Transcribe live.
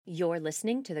You're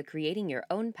listening to the Creating Your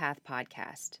Own Path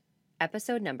podcast,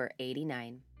 episode number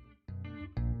 89.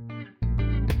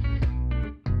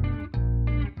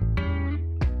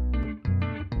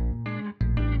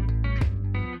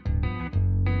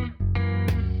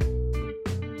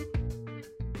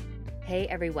 Hey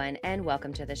everyone, and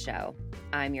welcome to the show.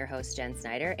 I'm your host, Jen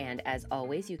Snyder, and as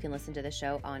always, you can listen to the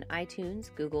show on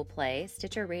iTunes, Google Play,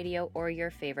 Stitcher Radio, or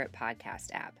your favorite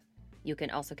podcast app. You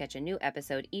can also catch a new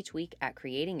episode each week at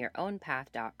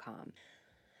creatingyourownpath.com.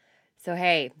 So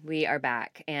hey, we are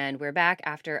back, and we're back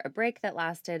after a break that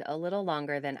lasted a little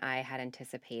longer than I had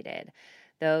anticipated.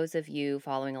 Those of you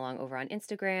following along over on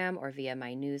Instagram or via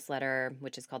my newsletter,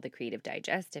 which is called The Creative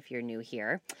Digest if you're new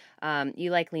here,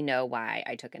 you likely know why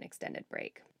I took an extended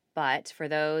break. But for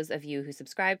those of you who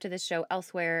subscribe to this show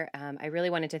elsewhere, I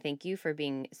really wanted to thank you for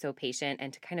being so patient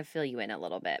and to kind of fill you in a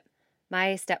little bit.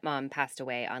 My stepmom passed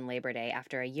away on Labor Day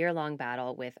after a year-long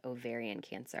battle with ovarian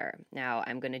cancer. Now,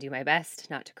 I'm going to do my best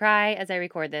not to cry as I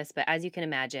record this, but as you can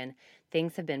imagine,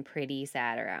 things have been pretty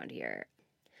sad around here.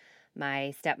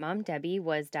 My stepmom, Debbie,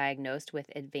 was diagnosed with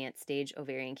advanced stage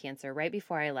ovarian cancer right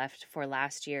before I left for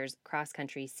last year's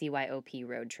cross-country CYOP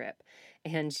road trip.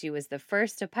 And she was the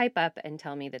first to pipe up and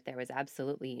tell me that there was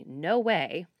absolutely no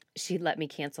way she'd let me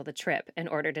cancel the trip in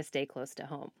order to stay close to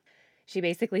home. She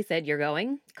basically said, "You're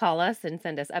going, call us and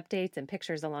send us updates and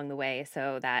pictures along the way."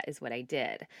 So that is what I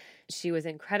did. She was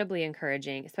incredibly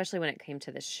encouraging, especially when it came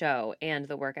to the show and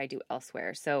the work I do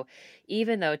elsewhere. So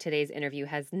even though today's interview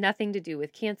has nothing to do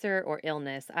with cancer or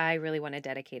illness, I really want to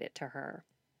dedicate it to her.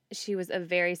 She was a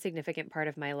very significant part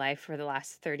of my life for the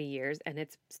last 30 years, and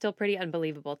it's still pretty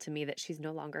unbelievable to me that she's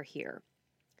no longer here.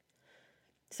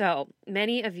 So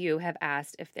many of you have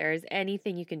asked if there is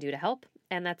anything you can do to help,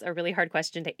 and that's a really hard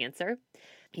question to answer.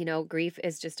 You know, grief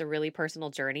is just a really personal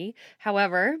journey.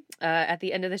 However, at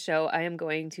the end of the show, I am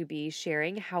going to be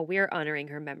sharing how we're honoring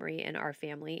her memory in our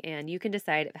family, and you can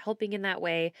decide if helping in that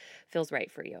way feels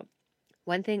right for you.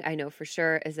 One thing I know for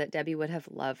sure is that Debbie would have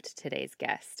loved today's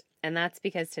guest, and that's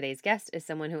because today's guest is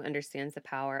someone who understands the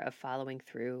power of following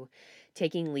through,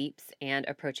 taking leaps, and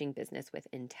approaching business with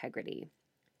integrity.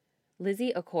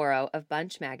 Lizzie Okoro of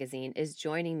Bunch Magazine is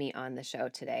joining me on the show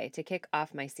today to kick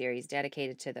off my series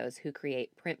dedicated to those who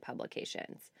create print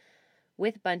publications.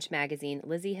 With Bunch Magazine,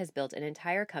 Lizzie has built an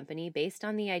entire company based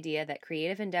on the idea that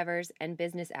creative endeavors and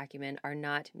business acumen are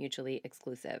not mutually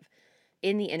exclusive.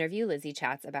 In the interview, Lizzie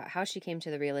chats about how she came to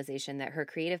the realization that her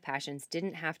creative passions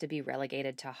didn't have to be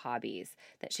relegated to hobbies,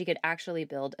 that she could actually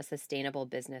build a sustainable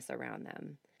business around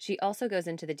them. She also goes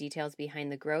into the details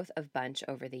behind the growth of Bunch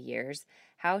over the years,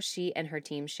 how she and her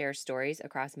team share stories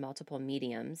across multiple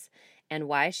mediums, and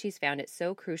why she's found it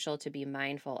so crucial to be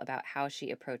mindful about how she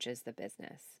approaches the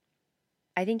business.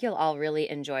 I think you'll all really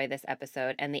enjoy this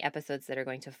episode and the episodes that are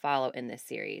going to follow in this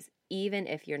series, even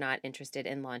if you're not interested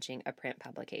in launching a print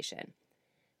publication.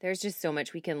 There's just so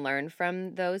much we can learn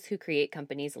from those who create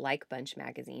companies like Bunch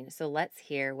Magazine, so let's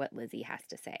hear what Lizzie has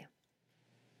to say.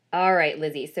 All right,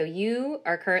 Lizzie, so you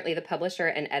are currently the publisher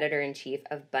and editor-in-chief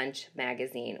of Bunch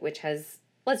Magazine, which has,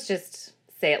 let's just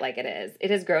say it like it is.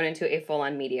 It has grown into a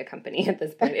full-on media company at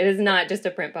this point. It is not just a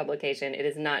print publication. It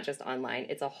is not just online.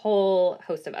 It's a whole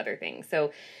host of other things. So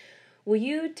will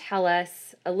you tell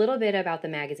us a little bit about the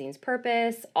magazine's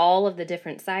purpose, all of the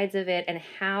different sides of it, and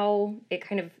how it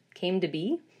kind of came to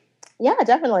be? Yeah,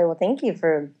 definitely. Well, thank you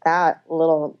for that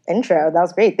little intro. That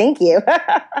was great. Thank you.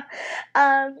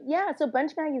 So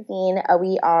Bunch Magazine,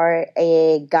 we are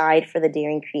a guide for the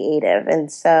daring creative.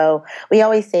 And so we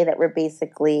always say that we're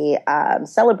basically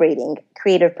celebrating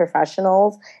creative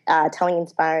professionals, telling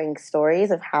inspiring stories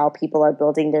of how people are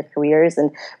building their careers and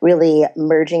really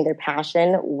merging their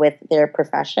passion with their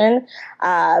profession.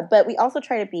 But we also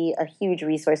try to be a huge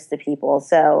resource to people.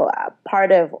 So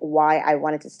part of why I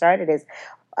wanted to start it is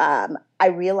I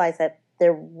realized that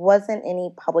there wasn't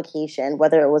any publication,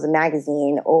 whether it was a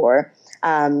magazine or,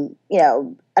 an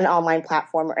online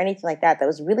platform or anything like that, that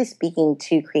was really speaking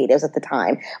to creatives at the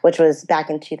time, which was back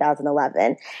in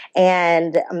 2011.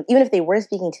 And even if they were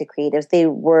speaking to creatives, they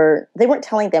weren't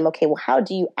telling them, okay, well, how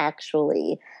do you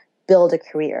actually build a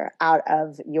career out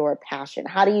of your passion?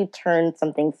 How do you turn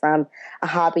something from a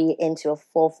hobby into a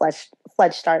full-fledged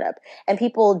startup? And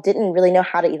people didn't really know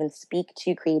how to even speak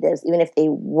to creatives, even if they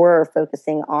were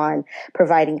focusing on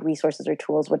providing resources or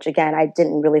tools, which again, I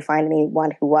didn't really find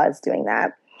anyone who was doing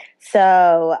that.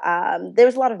 So there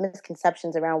was a lot of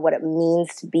misconceptions around what it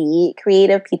means to be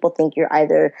creative. People think you're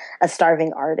either a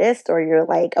starving artist or you're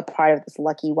like a part of this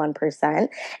lucky 1%.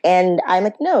 And I'm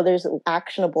like, no, there's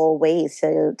actionable ways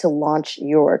to launch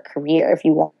your career if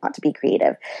you want to be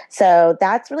creative. So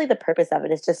that's really the purpose of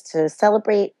it, is just to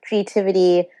celebrate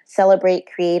creativity, celebrate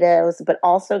creatives, but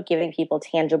also giving people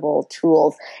tangible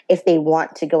tools if they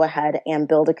want to go ahead and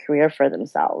build a career for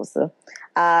themselves.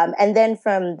 And then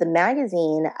from the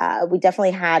magazine, we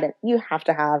definitely you have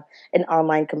to have an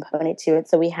online component to it.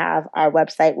 So we have our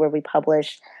website where we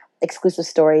publish exclusive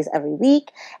stories every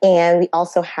week. And we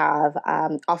also have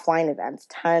offline events,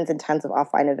 tons and tons of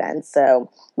offline events. So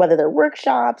whether they're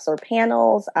workshops or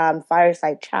panels,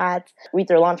 fireside chats, read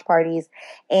their launch parties.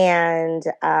 And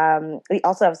we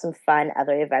also have some fun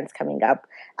other events coming up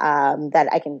that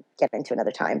I can get into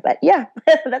another time. But yeah,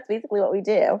 that's basically what we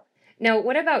do. Now,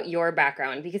 what about your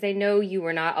background? Because I know you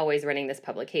were not always running this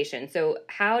publication. So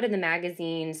how did the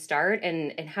magazine start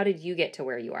and how did you get to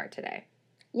where you are today?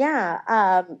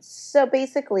 Yeah. So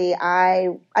basically,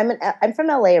 I'm from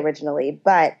LA originally,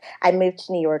 but I moved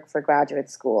to New York for graduate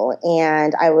school,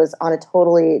 and I was on a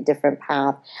totally different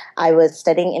path. I was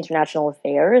studying international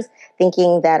affairs,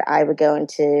 thinking that I would go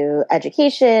into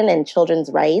education and children's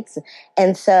rights,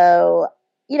 and so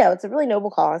it's a really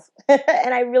noble cause,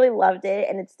 and I really loved it,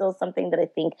 and it's still something that I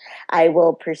think I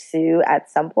will pursue at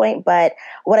some point. But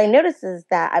what I noticed is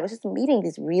that I was just meeting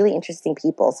these really interesting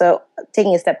people. So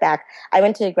taking a step back, I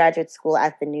went to graduate school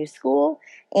at the New School,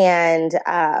 and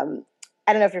I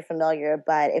don't know if you're familiar,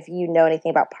 but if you know anything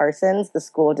about Parsons, the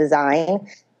School of Design,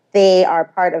 they are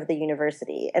part of the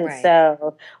university. And Right.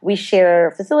 So we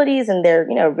share facilities, and they're,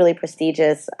 really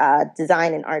prestigious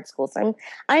design and art schools. So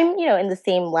I'm in the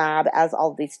same lab as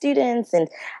all of these students, and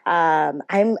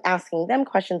I'm asking them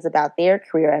questions about their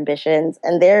career ambitions,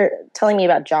 and they're telling me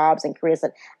about jobs and careers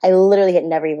that I literally had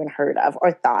never even heard of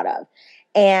or thought of.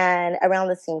 And around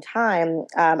the same time,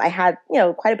 I had,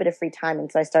 quite a bit of free time.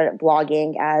 And so I started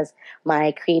blogging as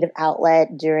my creative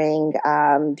outlet during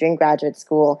graduate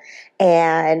school.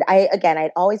 And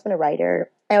I'd always been a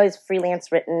writer. I always freelance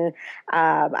written.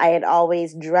 I had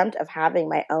always dreamt of having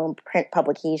my own print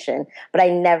publication, but I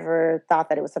never thought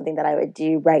that it was something that I would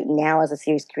do right now as a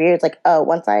serious career. It's like, oh,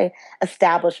 once I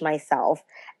establish myself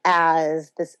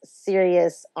as this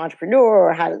serious entrepreneur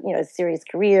or had a serious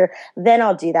career, then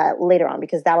I'll do that later on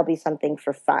because that'll be something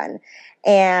for fun.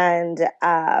 And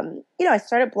I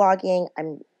started blogging.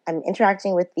 I'm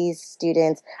interacting with these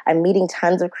students. I'm meeting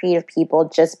tons of creative people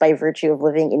just by virtue of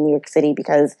living in New York City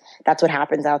because that's what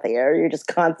happens out there. You're just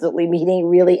constantly meeting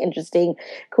really interesting,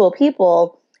 cool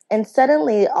people. And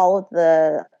suddenly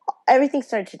everything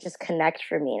started to just connect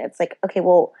for me. And it's like, okay,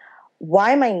 well,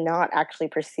 why am I not actually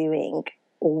pursuing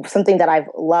something that I've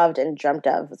loved and dreamt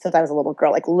of since I was a little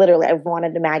girl? Like literally, I've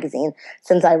wanted a magazine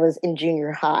since I was in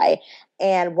junior high.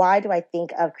 And why do I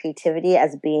think of creativity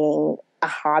as being a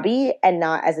hobby and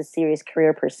not as a serious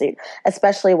career pursuit,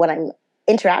 especially when I'm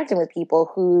interacting with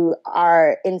people who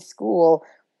are in school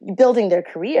building their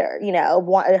career,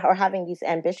 or having these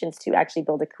ambitions to actually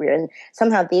build a career, and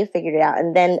somehow they've figured it out.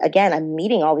 And then again, I'm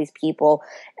meeting all these people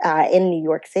in New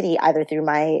York City, either through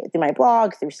my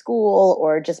blog, through school,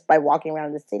 or just by walking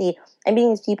around the city. I'm meeting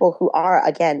these people who are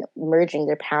again merging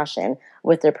their passion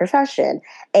with their profession,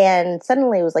 and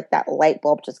suddenly it was like that light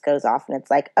bulb just goes off, and it's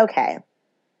like, okay,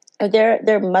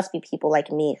 there must be people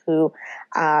like me who,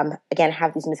 again,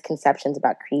 have these misconceptions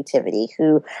about creativity,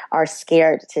 who are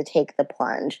scared to take the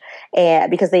plunge, and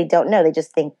because they don't know, they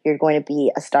just think you're going to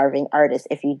be a starving artist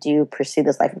if you do pursue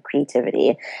this life of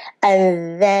creativity.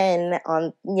 And then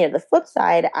on the flip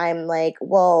side, I'm like,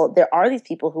 well, there are these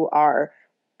people who are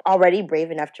already brave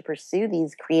enough to pursue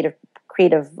these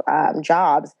creative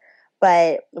jobs.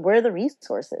 But where are the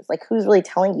resources? Like, who's really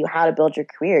telling you how to build your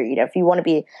career? If you want to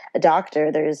be a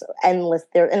doctor, there are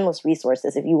endless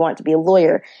resources. If you want to be a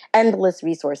lawyer, endless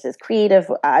resources.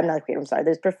 I'm not a creative, I'm sorry.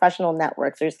 There's professional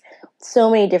networks. There's so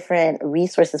many different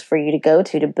resources for you to go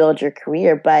to build your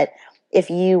career. But if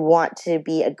you want to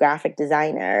be a graphic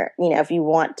designer, if you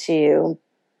want to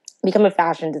become a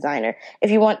fashion designer,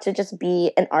 if you want to just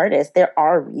be an artist, there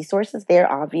are resources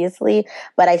there, obviously,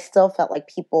 but I still felt like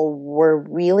people were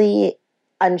really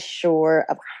unsure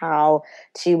of how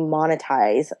to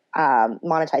monetize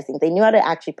things. They knew how to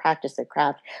actually practice their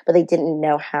craft, but they didn't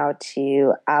know how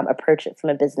to approach it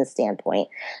from a business standpoint.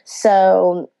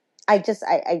 So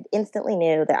I instantly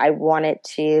knew that I wanted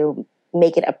to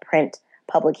make it a print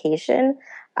publication,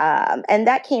 and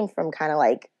that came from kind of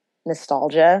like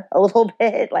nostalgia a little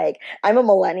bit. Like, I'm a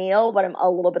millennial, but I'm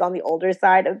a little bit on the older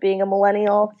side of being a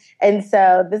millennial. And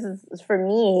so this is for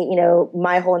me,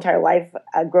 my whole entire life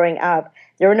growing up,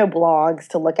 there were no blogs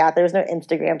to look at. There was no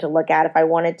Instagram to look at. If I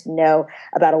wanted to know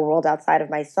about a world outside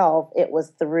of myself, it was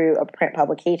through a print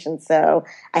publication. So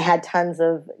I had tons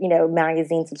of,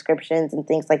 magazine subscriptions and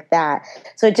things like that.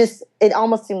 So it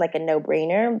almost seemed like a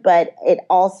no-brainer, but it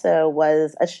also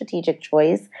was a strategic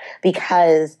choice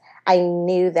because I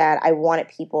knew that I wanted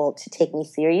people to take me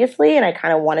seriously, and I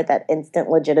kind of wanted that instant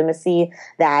legitimacy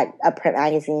that a print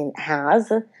magazine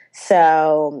has.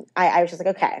 So I was just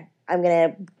like, okay, I'm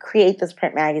going to create this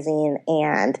print magazine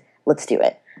and let's do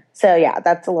it. So yeah,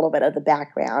 that's a little bit of the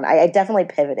background. I definitely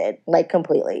pivoted like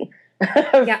completely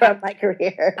from my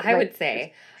career. I would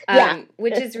say,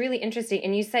 which is really interesting.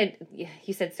 And you said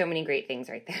so many great things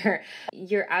right there.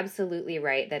 You're absolutely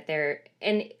right that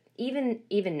and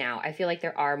even now, I feel like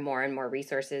there are more and more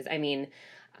resources. I mean,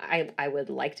 I would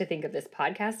like to think of this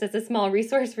podcast as a small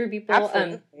resource for people.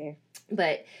 Absolutely.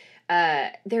 But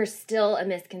there's still a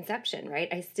misconception, right?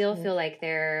 I still feel like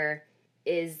there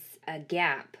is a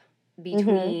gap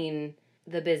between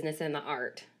the business and the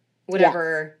art,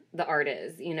 whatever the art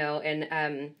is,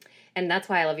 and that's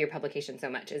why I love your publication so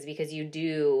much, is because you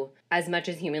do as much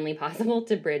as humanly possible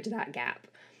to bridge that gap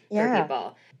for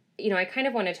people. I kind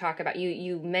of want to talk about,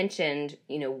 you mentioned,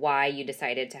 why you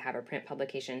decided to have a print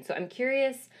publication. So I'm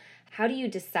curious, how do you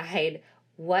decide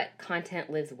what content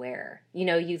lives where?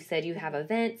 You've said you have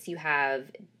events, you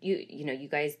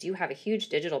guys do have a huge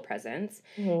digital presence,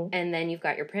 and then you've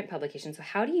got your print publication. So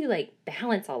how do you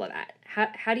balance all of that?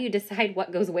 How do you decide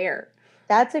what goes where?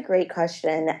 That's a great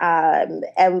question. And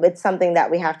it's something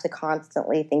that we have to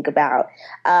constantly think about.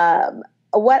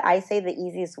 What I say the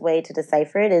easiest way to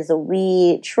decipher it is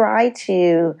we try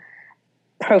to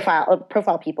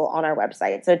profile people on our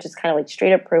website. So just kind of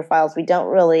straight up profiles. We don't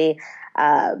really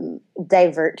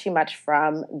divert too much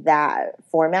from that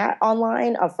format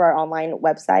online for our online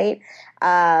website.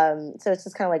 So it's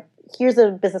just kind of here's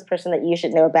a business person that you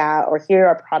should know about, or here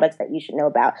are products that you should know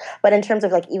about. But in terms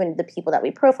of even the people that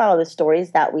we profile, the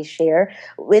stories that we share,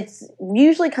 it's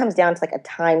usually comes down to a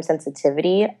time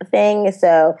sensitivity thing.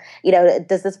 So,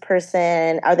 does this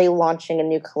person, are they launching a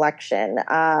new collection?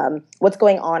 What's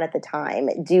going on at the time?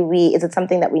 Is it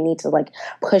something that we need to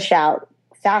push out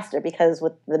faster? Because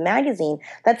with the magazine,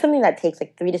 that's something that takes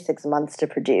 3 to 6 months to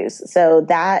produce. So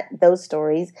those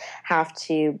stories we have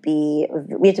to be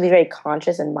very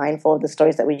conscious and mindful of the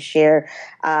stories that we share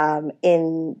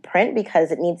in print, because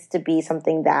it needs to be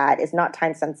something that is not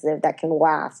time sensitive, that can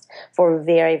last for a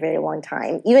very, very long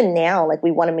time. Even now, we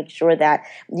want to make sure that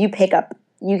you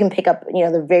can pick up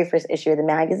the very first issue of the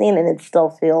magazine and it still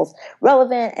feels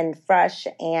relevant and fresh,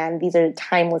 and these are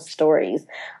timeless stories,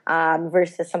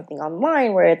 versus something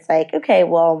online where it's okay,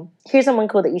 well, here's someone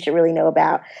cool that you should really know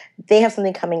about. They have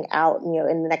something coming out,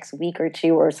 in the next week or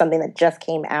two, or something that just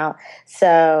came out.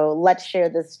 So let's share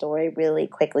this story really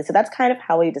quickly. So that's kind of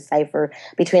how we decipher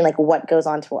between what goes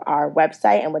onto our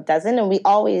website and what doesn't. And we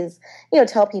always,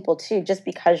 tell people too, just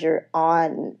because you're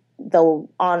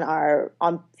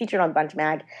featured on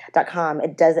bunchmag.com,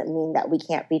 it doesn't mean that we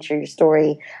can't feature your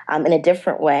story in a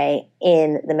different way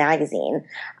in the magazine.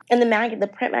 And the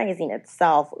print magazine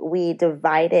itself, we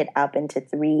divide it up into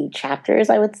 3 chapters,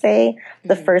 I would say.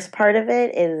 The first part of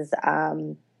it is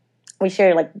we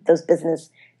share those business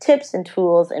tips and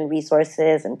tools and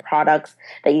resources and products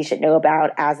that you should know about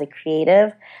as a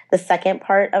creative. The second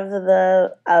part of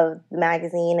the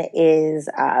magazine is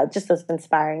just those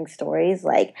inspiring stories,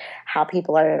 how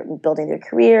people are building their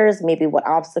careers, maybe what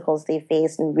obstacles they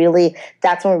face, and really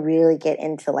that's when we really get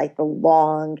into the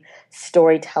long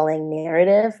storytelling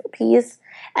narrative piece.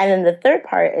 And then the third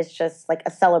part is just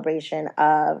a celebration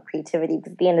of creativity,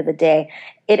 because at the end of the day,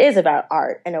 it is about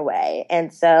art in a way.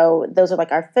 And so those are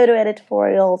our photo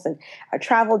editorials and our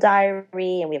travel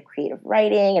diary, and we have creative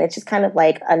writing, and it's just kind of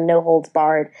a no holds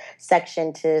barred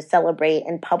section to celebrate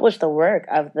and publish the work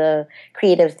of the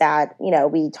creatives that,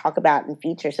 we talk about and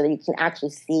feature, so that you can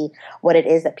actually see what it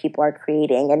is that people are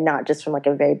creating, and not just from a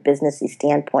very businessy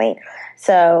standpoint.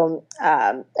 So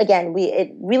again,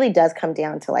 it really does come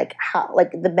down to how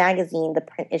the magazine, the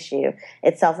print issue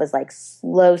itself is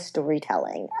slow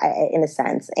storytelling in a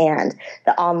sense, and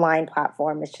the online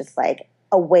platform is just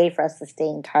a way for us to stay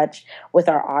in touch with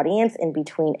our audience in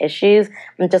between issues,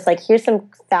 and just here's some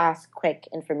fast, quick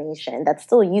information that's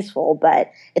still useful,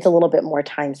 but it's a little bit more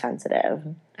time sensitive.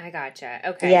 I gotcha.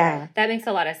 Okay. Yeah. That makes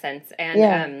a lot of sense.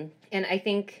 And and I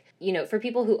think, for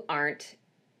people who aren't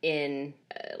in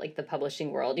the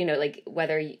publishing world,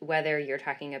 whether you're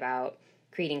talking about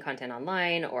creating content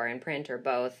online or in print or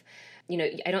both,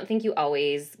 I don't think you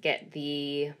always get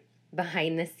the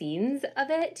behind the scenes of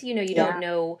it. You don't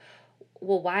know,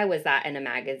 well, why was that in a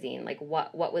magazine?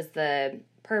 What was the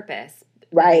purpose?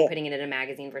 Right. Putting it in a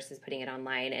magazine versus putting it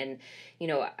online. And,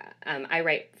 I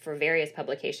write for various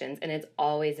publications, and it's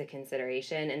always a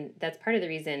consideration. And that's part of the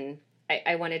reason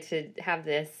I wanted to have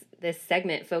this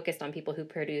segment focused on people who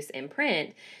produce in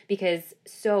print, because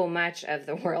so much of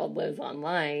the world lives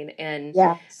online. And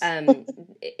yes.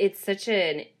 it's such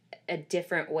a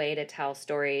different way to tell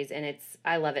stories, and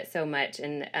I love it so much.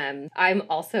 And I'm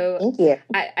also, thank you.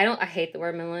 I hate the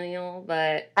word millennial,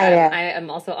 but I know. I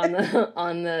am also on the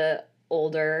on the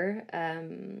older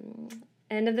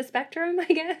end of the spectrum, I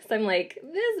guess. I'm like,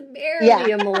 this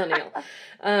barely a millennial.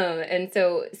 And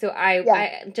so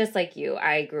I just like you,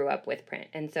 I grew up with print,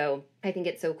 and so I think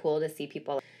it's so cool to see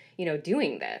people,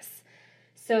 doing this.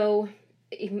 So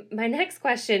my next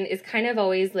question is kind of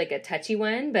always like a touchy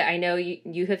one, but I know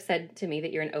you have said to me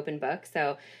that you're an open book,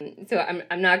 so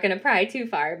I'm not going to pry too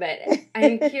far, but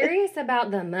I'm curious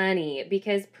about the money,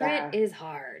 because print is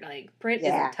hard. Like, print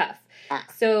is tough.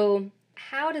 So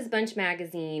how does Bunch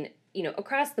Magazine,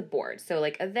 across the board, so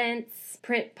like events,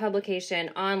 print publication,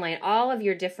 online, all of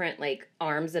your different like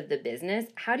arms of the business,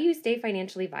 how do you stay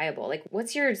financially viable? Like,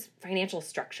 what's your financial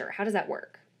structure? How does that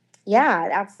work? Yeah,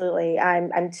 absolutely.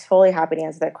 I'm totally happy to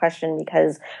answer that question,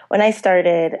 because when I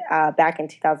started back in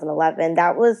 2011,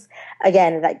 that was,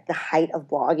 again, like the height of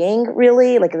blogging,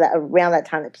 really. Like around that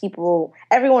time that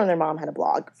everyone and their mom had a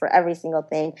blog for every single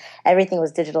thing. Everything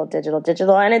was digital,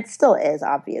 and it still is,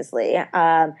 obviously.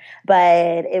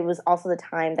 But it was also the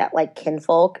time that like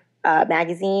Kinfolk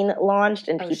magazine launched,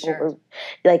 and people were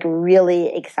like really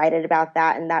excited about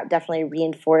that, and that definitely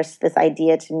reinforced this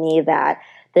idea to me that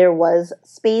there was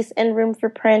space and room for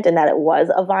print and that it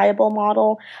was a viable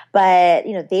model. But,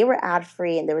 they were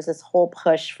ad-free, and there was this whole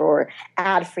push for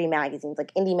ad-free magazines.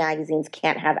 Like, indie magazines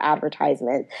can't have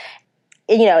advertisements.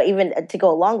 Even to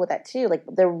go along with that too, like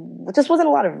there just wasn't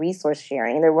a lot of resource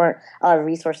sharing. There weren't a lot of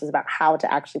resources about how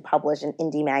to actually publish an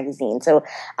indie magazine. So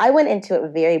I went into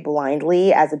it very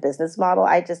blindly as a business model.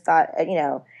 I just thought,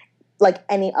 like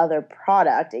any other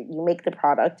product, you make the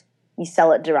product, you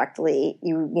sell it directly,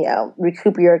 you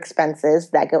recoup your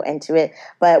expenses that go into it,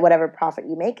 but whatever profit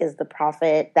you make is the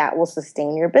profit that will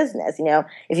sustain your business.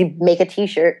 If you make a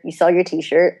t-shirt, you sell your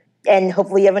t-shirt, and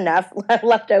hopefully you have enough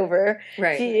left over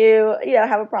to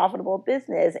have a profitable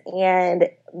business. And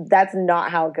that's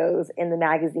not how it goes in the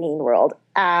magazine world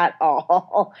at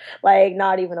all. Like,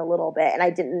 not even a little bit. And I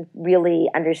didn't really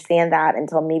understand that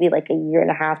until maybe like a year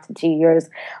and a half to 2 years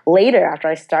later after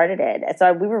I started it.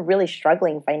 So we were really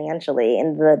struggling financially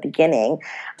in the beginning.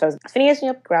 So I was finishing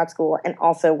up grad school and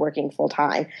also working full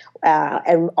time,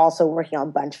 and also working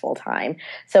on Bunch full time.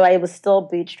 So I was still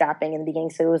bootstrapping in the beginning.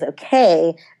 So it was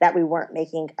okay that we weren't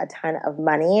making a ton of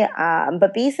money.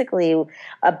 But basically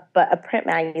a print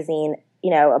magazine,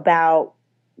 about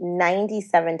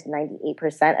 97 to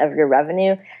 98% of your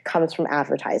revenue comes from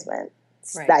advertisement.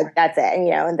 That's it.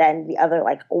 And then the other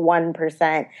like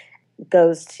 1%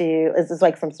 is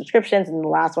like from subscriptions, and the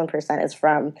last 1% is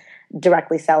from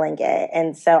directly selling it.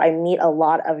 And so I meet a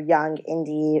lot of young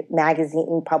indie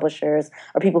magazine publishers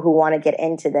or people who want to get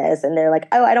into this, and they're like,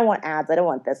 oh, I don't want ads, I don't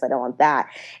want this, I don't want that.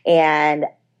 And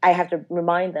I have to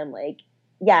remind them, like,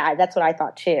 yeah, that's what I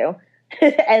thought too.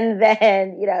 And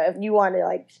then, if you want to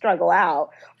like struggle out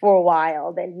for a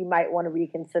while, then you might want to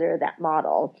reconsider that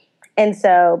model. And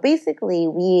so basically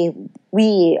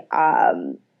we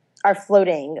are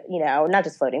floating, not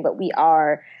just floating, but we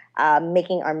are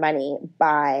making our money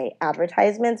by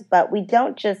advertisements. But we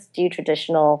don't just do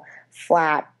traditional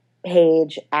flat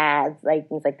page ads, like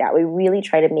things like that. We really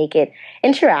try to make it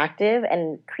interactive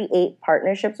and create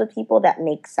partnerships with people that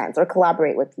make sense, or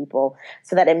collaborate with people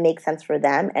so that it makes sense for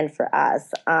them and for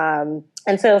us.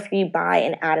 And so if you buy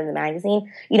an ad in the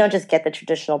magazine, you don't just get the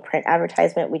traditional print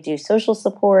advertisement. We do social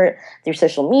support through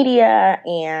social media,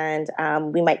 and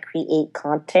we might create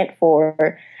content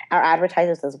for our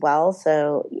advertisers as well.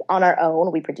 So on our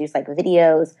own, we produce like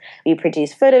videos, we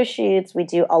produce photo shoots, we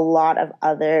do a lot of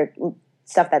other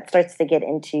stuff that starts to get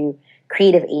into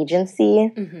creative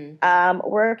agency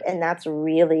work, and that's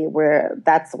really where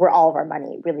all of our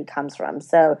money really comes from.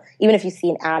 So even if you see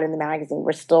an ad in the magazine,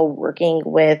 we're still working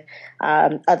with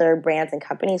other brands and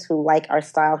companies who like our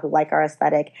style, who like our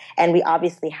aesthetic, and we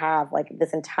obviously have like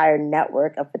this entire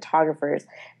network of photographers,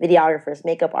 videographers,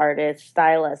 makeup artists,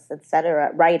 stylists,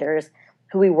 etc., writers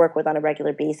who we work with on a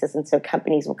regular basis. And so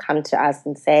companies will come to us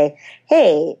and say,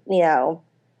 hey,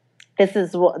 this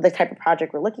is the type of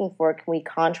project we're looking for. Can we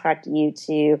contract you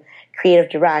to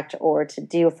creative direct, or to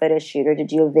do a photo shoot, or to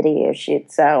do a video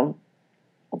shoot? So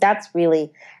that's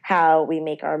really how we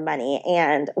make our money.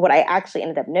 And what I actually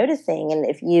ended up noticing, and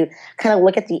if you kind of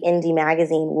look at the indie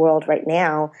magazine world right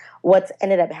now, what's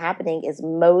ended up happening is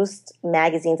most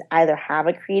magazines either have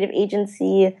a creative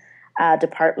agency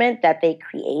department that they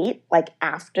create like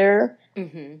after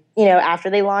after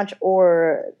they launch,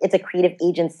 or it's a creative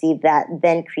agency that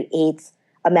then creates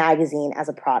a magazine as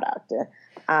a product.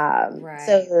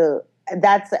 So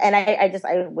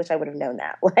I wish I would have known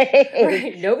that. Like,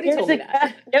 right. Nobody told me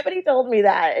that. Nobody told me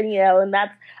that. And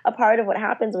that's a part of what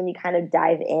happens when you kind of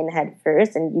dive in head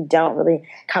first and you don't really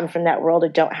come from that world or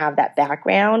don't have that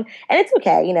background. And it's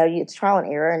okay, it's trial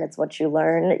and error and it's what you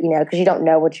learn, because you don't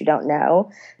know what you don't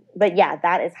know. But yeah,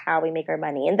 that is how we make our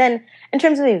money. And then in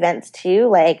terms of events too,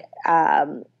 like,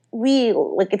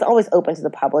 it's always open to the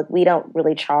public. We don't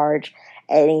really charge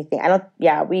anything.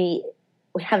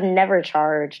 We have never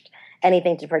charged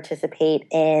anything to participate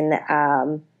in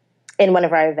one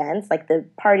of our events, like the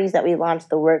parties that we launch,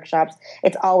 the workshops.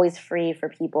 It's always free for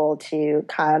people to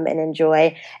come and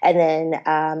enjoy. And then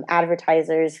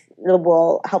advertisers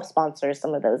will help sponsor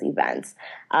some of those events.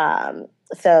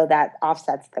 So that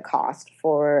offsets the cost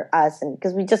for us. And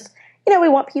because we just, we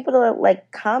want people to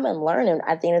like come and learn. And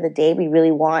at the end of the day, we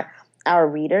really want our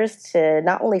readers to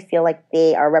not only feel like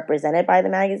they are represented by the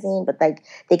magazine, but like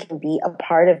they can be a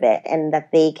part of it and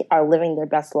that they are living their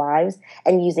best lives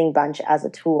and using Bunch as a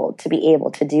tool to be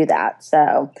able to do that.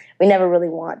 So we never really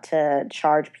want to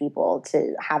charge people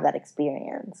to have that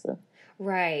experience.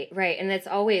 Right. And it's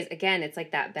always, again, it's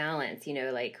like that balance,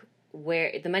 like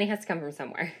where the money has to come from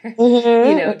somewhere.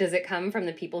 Mm-hmm. Does it come from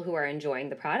the people who are enjoying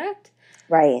the product?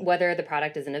 Right. Whether the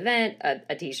product is an event,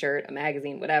 a t-shirt, a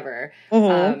magazine, whatever.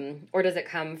 Mm-hmm. Or does it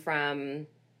come from,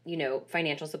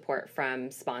 financial support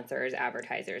from sponsors,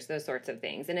 advertisers, those sorts of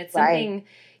things. And it's something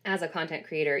as a content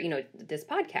creator, this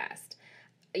podcast,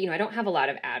 I don't have a lot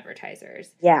of advertisers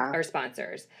or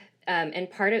sponsors. And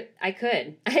part of, I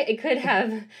could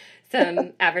have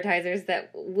some advertisers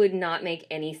that would not make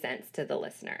any sense to the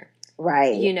listener.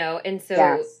 Right. And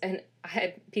so,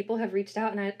 people have reached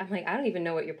out and I'm like, I don't even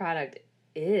know what your product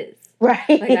is. Right.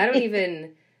 Like, I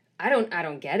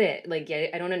don't get it. Like,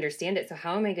 I don't understand it. So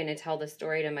how am I going to tell the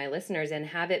story to my listeners and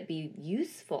have it be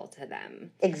useful to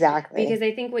them? Exactly. Because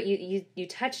I think what you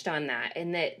touched on that,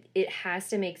 and that it has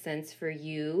to make sense for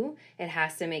you. It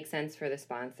has to make sense for the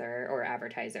sponsor or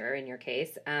advertiser in your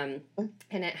case. And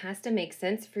it has to make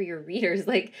sense for your readers.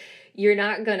 Like, you're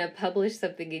not going to publish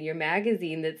something in your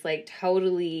magazine that's like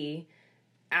totally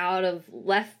out of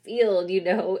left field,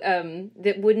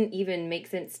 that wouldn't even make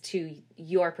sense to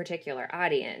your particular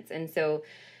audience. And so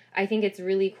I think it's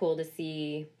really cool to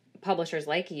see publishers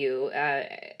like you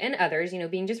and others,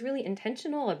 being just really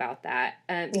intentional about that.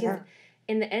 Because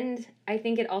in the end, I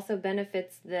think it also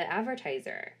benefits the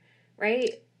advertiser, right?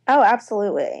 Oh,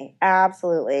 absolutely.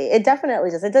 Absolutely. It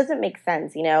definitely does. It doesn't make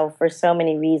sense, for so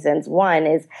many reasons. One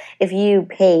is if you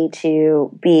pay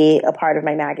to be a part of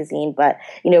my magazine, but,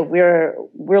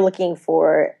 we're looking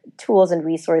for tools and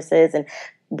resources and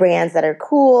brands that are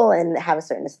cool and have a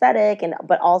certain aesthetic,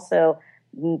 but also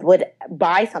would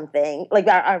buy something, like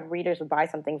our readers would buy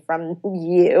something from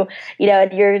you,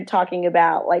 and you're talking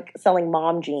about like selling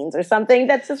mom jeans or something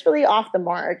that's just really off the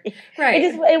mark.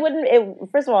 Right.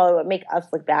 First of all, it would make us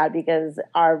look bad because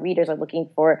our readers are looking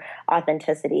for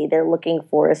authenticity. They're looking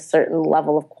for a certain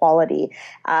level of quality.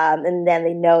 And then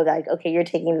they know that, like, okay, you're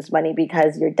taking this money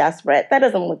because you're desperate. That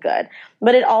doesn't look good.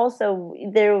 But it also,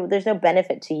 there's no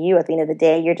benefit to you at the end of the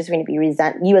day. You're just going to be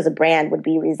you as a brand would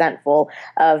be resentful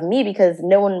of me because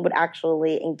no one would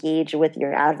actually engage with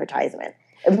your advertisement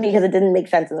because it didn't make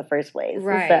sense in the first place.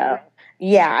 Right. So,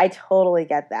 yeah, I totally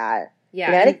get that.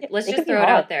 Yeah, let's just throw it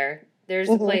out there. There's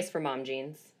a place for mom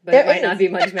jeans, but it might not be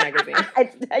Bunch Magazine.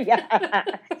 Yeah.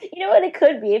 You know what? It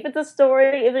could be. If there's a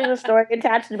story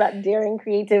attached about daring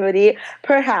creativity,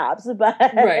 perhaps. But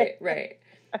Right.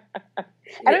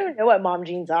 I don't even know what mom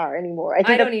jeans are anymore.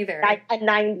 I don't either. A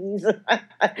 90s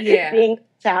thing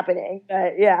happening.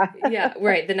 But yeah. Yeah,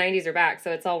 right. The 90s are back,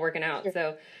 so it's all working out.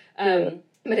 So,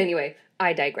 but anyway,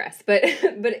 I digress. But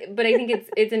I think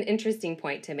it's an interesting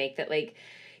point to make that, like,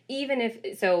 even if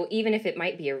it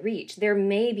might be a reach, there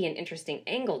may be an interesting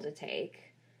angle to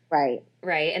take. Right.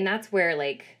 Right. And that's where,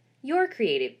 like, your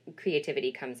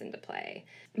creativity comes into play.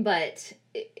 But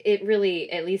it really,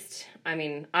 at least, I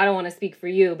mean, I don't want to speak for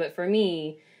you, but for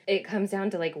me, it comes down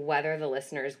to, like, whether the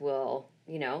listeners will,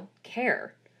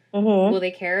 care. Mm-hmm. Will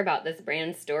they care about this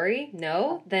brand story?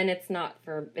 No, then it's not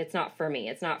for me.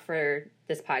 It's not for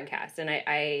this podcast. And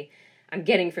I'm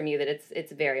getting from you that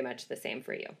it's very much the same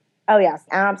for you. Oh yes,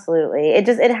 absolutely. It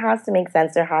has to make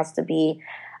sense. There has to be,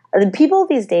 people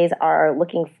these days are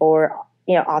looking for,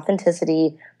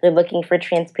 authenticity. They're looking for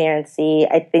transparency.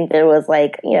 I think there was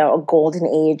a golden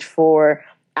age for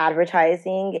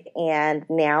advertising, and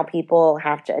now people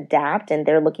have to adapt, and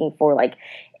they're looking for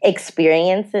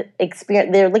experience.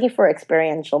 They're looking for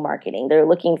experiential marketing. They're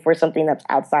looking for something that's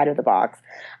outside of the box.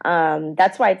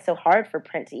 That's why it's so hard for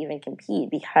print to even compete,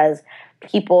 because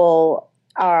people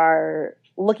are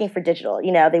looking for digital.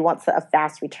 They want a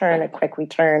fast return, a quick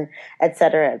return, et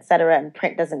cetera, et cetera. And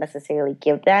print doesn't necessarily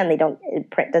give that, and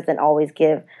print doesn't always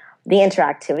give the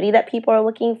interactivity that people are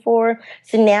looking for.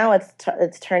 So now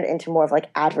it's turned into more of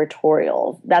like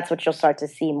advertorial. That's what you'll start to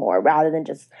see more, rather than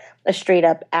just a straight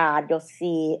up ad. You'll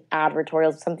see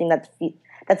advertorials, something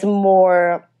that's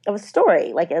more of a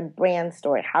story, like a brand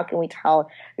story. How can we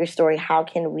tell your story? How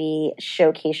can we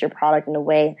showcase your product in a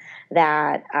way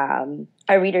that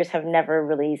our readers have never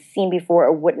really seen before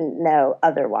or wouldn't know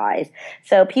otherwise?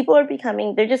 So people are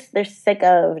they're sick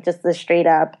of just the straight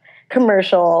up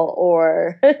commercial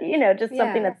or just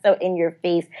something that's so in your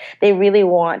face. They really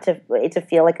want to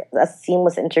feel like a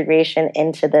seamless integration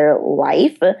into their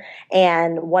life,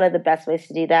 and one of the best ways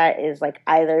to do that is like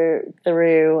either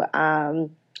through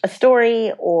a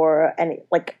story or an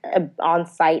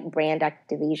on-site brand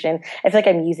activation. I feel like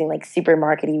I'm using like super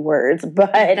markety words,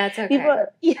 but that's okay.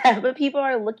 People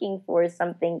are looking for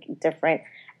something different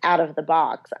out of the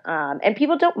box. And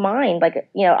people don't mind,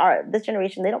 this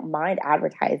generation, they don't mind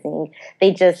advertising.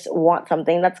 They just want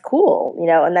something that's cool,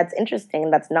 and that's interesting,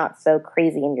 and that's not so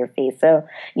crazy in your face. So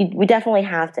we definitely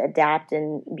have to adapt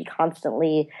and be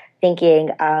constantly thinking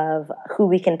of who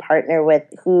we can partner with,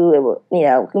 who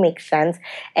makes sense.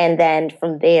 And then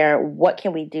from there, what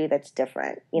can we do that's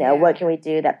different? What can we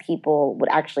do that people would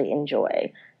actually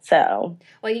enjoy? So,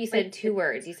 well, you said two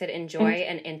words. You said enjoy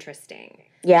and interesting.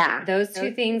 Yeah. Those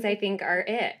two things I think are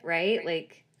it, right?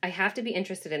 Like I have to be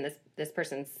interested in this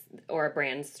person's or a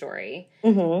brand's story.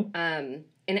 Mm-hmm. And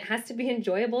it has to be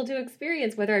enjoyable to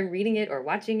experience, whether I'm reading it or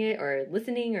watching it or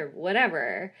listening or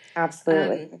whatever.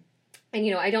 Absolutely.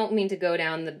 And I don't mean to go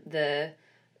down the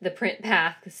print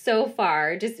path so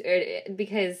far, just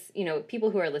because, people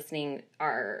who are listening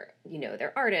are,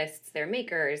 they're artists, they're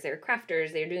makers, they're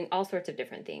crafters, they're doing all sorts of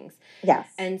different things. Yes.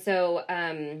 And so,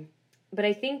 but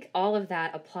I think all of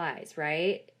that applies,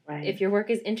 right? Right. If your work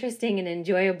is interesting and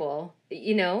enjoyable,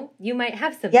 you might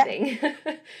have something.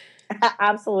 Yeah.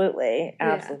 Absolutely.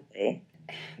 Absolutely.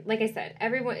 Yeah. Like I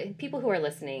said, people who are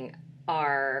listening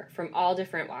are from all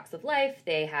different walks of life.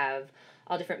 They have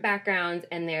all different backgrounds,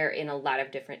 and they're in a lot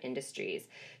of different industries.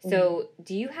 So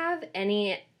do you have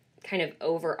any kind of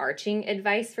overarching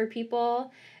advice for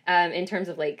people in terms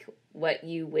of like what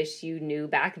you wish you knew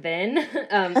back then?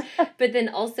 But then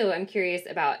also I'm curious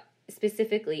about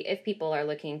specifically if people are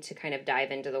looking to kind of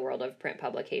dive into the world of print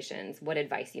publications, what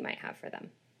advice you might have for them?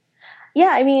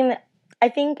 Yeah, I mean, I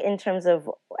think in terms of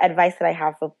advice that I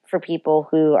have for people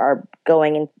who are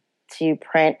going into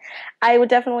print, I would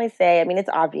definitely say, I mean, it's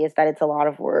obvious that it's a lot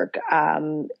of work.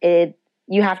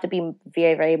 You have to be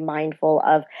very, very mindful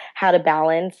of how to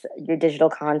balance your digital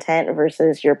content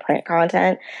versus your print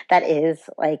content. That is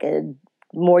like a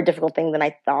more difficult thing than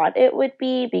I thought it would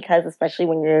be, because especially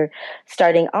when you're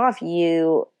starting off,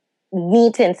 you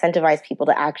need to incentivize people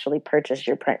to actually purchase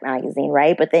your print magazine,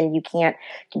 right? But then you can't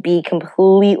be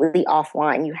completely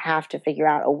offline. You have to figure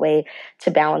out a way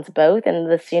to balance both. And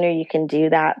the sooner you can do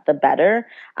that, the better.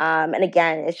 And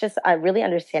again, it's just really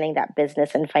understanding that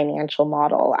business and financial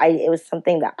model. It was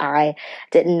something that I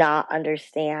did not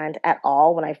understand at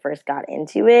all when I first got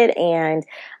into it. And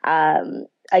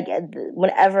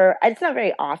whenever, it's not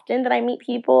very often that I meet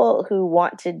people who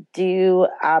want to do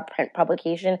print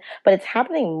publication, but it's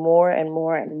happening more and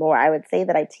more and more. I would say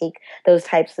that I take those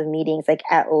types of meetings like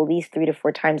at least 3 to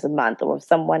 4 times a month with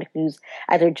someone who's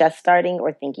either just starting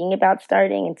or thinking about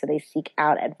starting, and so they seek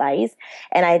out advice.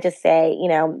 And I just say,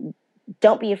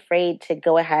 don't be afraid to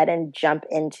go ahead and jump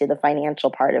into the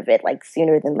financial part of it, like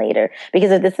sooner than later.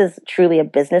 Because if this is truly a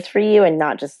business for you and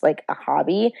not just like a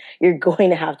hobby, you're going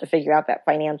to have to figure out that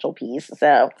financial piece.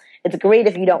 So it's great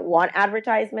if you don't want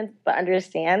advertisements, but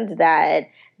understand that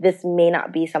this may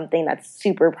not be something that's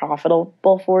super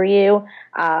profitable for you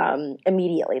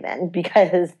immediately then,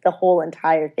 because the whole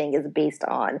entire thing is based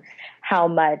on how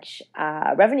much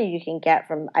revenue you can get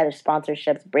from either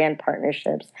sponsorships, brand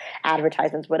partnerships,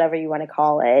 advertisements, whatever you want to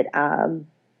call it.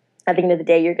 At the end of the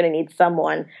day, you're going to need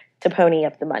someone to pony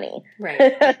up the money.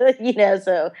 Right.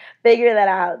 So figure that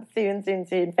out soon,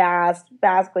 fast,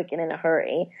 quick, and in a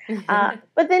hurry.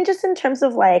 But then just in terms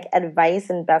of like advice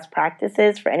and best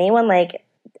practices for anyone, like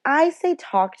I say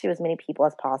talk to as many people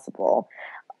as possible.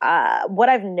 What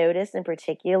I've noticed in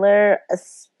particular,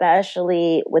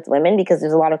 especially with women, because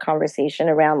there's a lot of conversation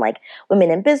around like women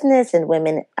in business and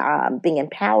women being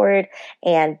empowered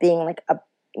and being like a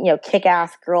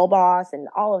kick-ass girl boss and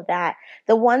all of that.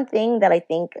 The one thing that I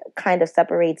think kind of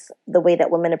separates the way that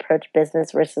women approach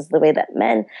business versus the way that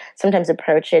men sometimes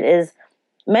approach it is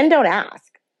men don't ask.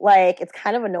 Like, it's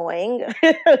kind of annoying,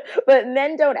 but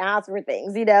men don't ask for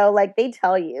things, like they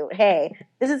tell you, hey,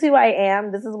 this is who I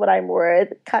am. This is what I'm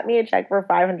worth. Cut me a check for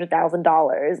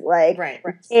 $500,000. Like, right.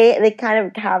 they kind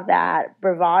of have that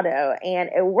bravado, and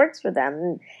it works for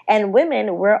them. And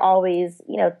women, we're always,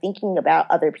 thinking about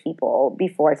other people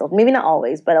before ourselves. Maybe not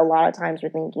always, but a lot of times we're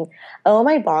thinking, oh, am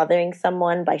I bothering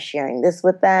someone by sharing this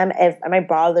with them? Am I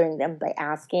bothering them by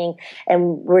asking?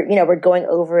 And we're going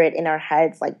over it in our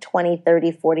heads like 20,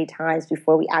 30, 40 times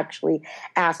before we actually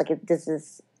ask, like, if this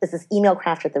is email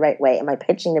crafted the right way? Am I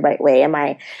pitching the right way? Am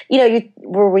I,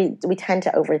 we tend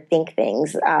to overthink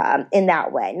things in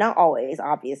that way. Not always,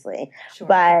 obviously, sure.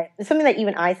 But it's something that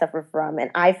even I suffer from.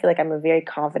 And I feel like I'm a very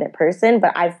confident person,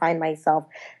 but I find myself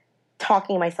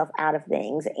talking myself out of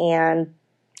things. And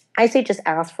I say just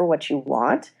ask for what you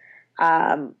want.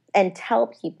 And tell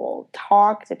people,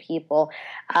 talk to people.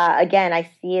 Again, I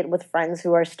see it with friends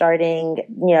who are starting,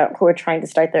 who are trying to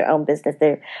start their own business.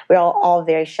 We're all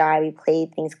very shy. We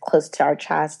play things close to our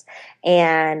chest,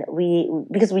 and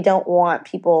because we don't want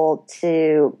people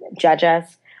to judge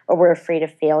us, or we're afraid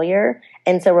of failure.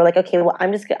 And so we're like, okay, well,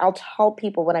 I'll tell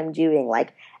people what I'm doing,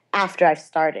 like, after I've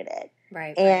started it.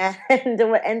 Right. And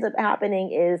what ends up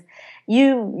happening is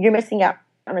you're missing out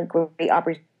on a great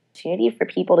opportunity for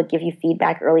people to give you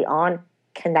feedback early on,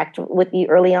 connect with you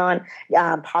early on,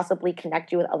 possibly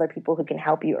connect you with other people who can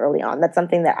help you early on. That's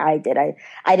something that I did. I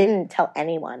didn't tell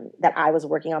anyone that I was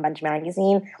working on Bunch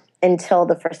Magazine until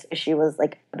the first issue was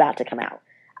like about to come out.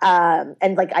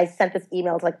 And like I sent this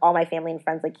email to like all my family and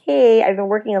friends, like, hey, I've been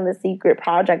working on this secret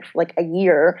project for like a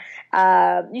year.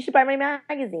 You should buy my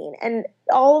magazine. And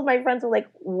all of my friends were like,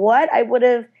 what? I would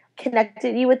have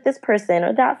connected you with this person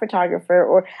or that photographer,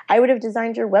 or I would have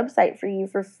designed your website for you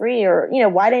for free, or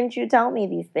why didn't you tell me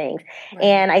these things? Right.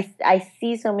 And I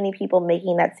see so many people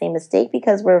making that same mistake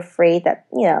because we're afraid that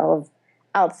of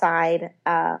outside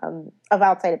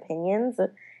opinions.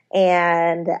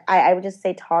 And I would just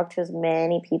say talk to as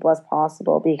many people as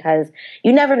possible, because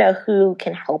you never know who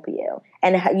can help you.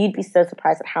 And you'd be so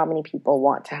surprised at how many people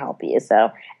want to help you.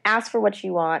 So ask for what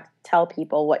you want, tell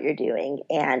people what you're doing,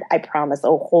 and I promise a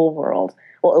whole world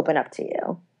will open up to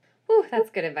you. Ooh, that's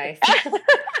good advice.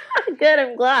 Good,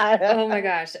 I'm glad. Oh my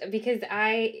gosh, because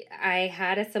I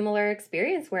had a similar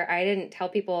experience where I didn't tell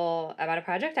people about a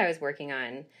project I was working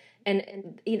on.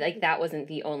 And like that wasn't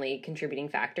the only contributing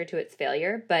factor to its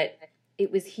failure, but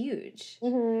it was huge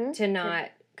to not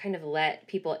kind of let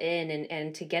people in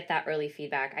and to get that early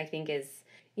feedback. I think is,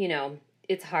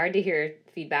 it's hard to hear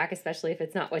feedback, especially if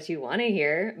it's not what you want to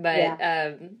hear,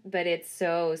 but it's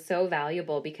so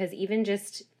valuable, because even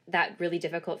just that really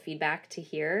difficult feedback to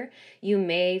hear, you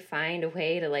may find a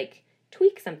way to like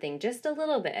tweak something just a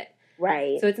little bit.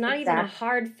 Right. So it's not even a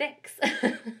hard fix.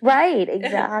 Right,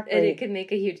 exactly. And it can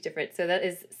make a huge difference. So that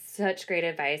is such great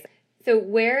advice. So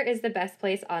where is the best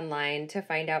place online to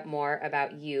find out more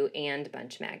about you and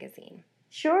Bunch Magazine?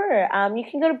 Sure. You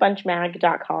can go to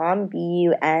bunchmag.com,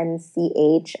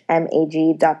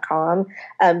 bunchmag.com.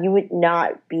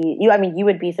 You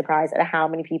would be surprised at how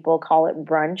many people call it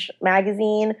Brunch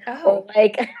Magazine. Oh.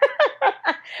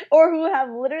 Or who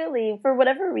have literally, for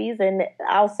whatever reason,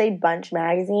 I'll say Bunch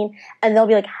Magazine, and they'll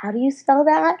be like, how do you spell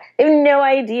that? They have no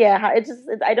idea.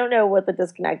 I don't know what the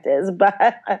disconnect is,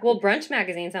 but... Well, Brunch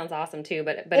Magazine sounds awesome too,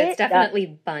 but it's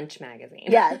definitely Bunch Magazine.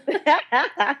 Yes.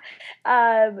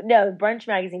 No, Brunch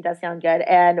Magazine does sound good,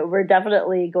 and we're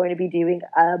definitely going to be doing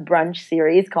a brunch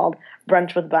series called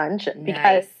Brunch with Bunch,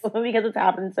 because it's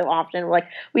happened so often. We're like,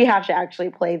 we have to actually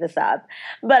play this up.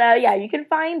 But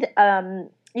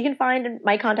you can find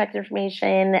my contact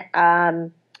information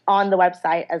on the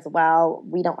website as well.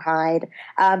 We don't hide.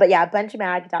 But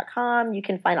bunchmag.com. You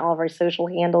can find all of our social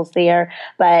handles there.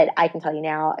 But I can tell you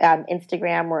now,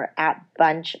 Instagram, we're at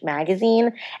Bunch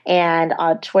Magazine. And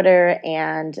on Twitter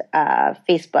and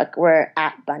Facebook, we're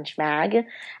at Bunch Mag.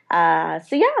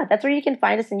 That's where you can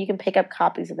find us, and you can pick up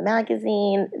copies of the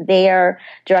magazine there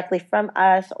directly from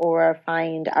us, or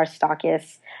find our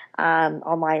stockists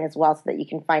online as well, so that you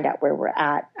can find out where we're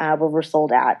at, where we're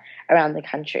sold at around the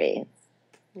country.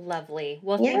 Lovely.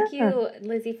 Well, thank you,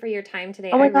 Lizzie, for your time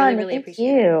today. Oh my God, really thank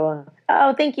appreciate you. it.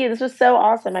 Oh, thank you. This was so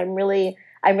awesome. I'm really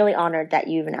honored that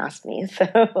you even asked me.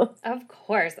 So. Of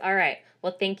course. All right.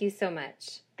 Well, thank you so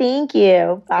much. Thank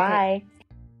you. Bye. Okay.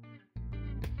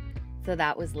 So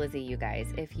that was Lizzie, you guys.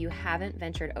 If you haven't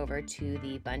ventured over to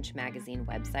the Bunch Magazine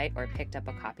website or picked up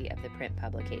a copy of the print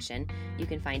publication, you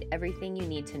can find everything you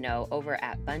need to know over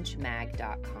at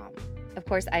bunchmag.com. Of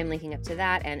course, I'm linking up to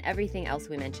that and everything else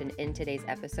we mentioned in today's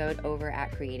episode over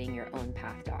at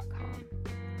creatingyourownpath.com.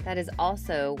 That is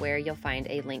also where you'll find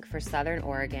a link for Southern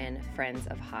Oregon Friends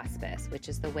of Hospice, which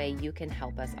is the way you can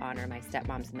help us honor my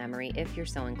stepmom's memory if you're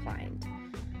so inclined.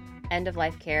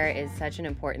 End-of-life care is such an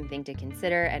important thing to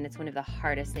consider, and it's one of the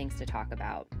hardest things to talk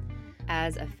about.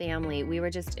 As a family, we were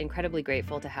just incredibly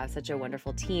grateful to have such a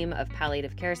wonderful team of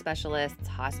palliative care specialists,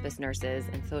 hospice nurses,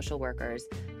 and social workers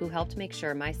who helped make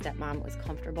sure my stepmom was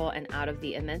comfortable and out of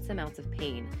the immense amounts of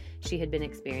pain she had been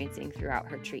experiencing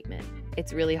throughout her treatment.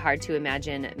 It's really hard to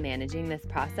imagine managing this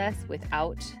process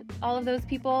without all of those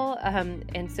people.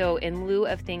 And so in lieu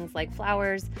of things like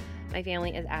flowers, my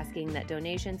family is asking that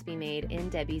donations be made in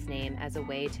Debbie's name as a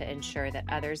way to ensure that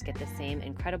others get the same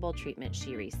incredible treatment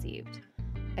she received.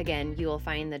 Again, you will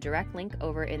find the direct link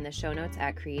over in the show notes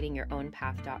at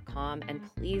creatingyourownpath.com. And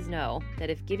please know that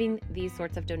if giving these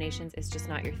sorts of donations is just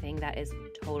not your thing, that is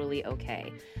totally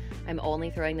okay. I'm only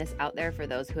throwing this out there for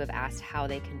those who have asked how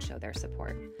they can show their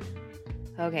support.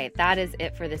 Okay, that is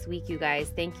it for this week, you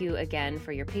guys. Thank you again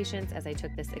for your patience as I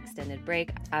took this extended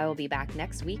break. I will be back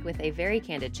next week with a very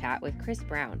candid chat with Chris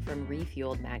Brown from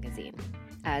Refueled Magazine.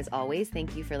 As always,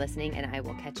 thank you for listening, and I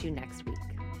will catch you next week.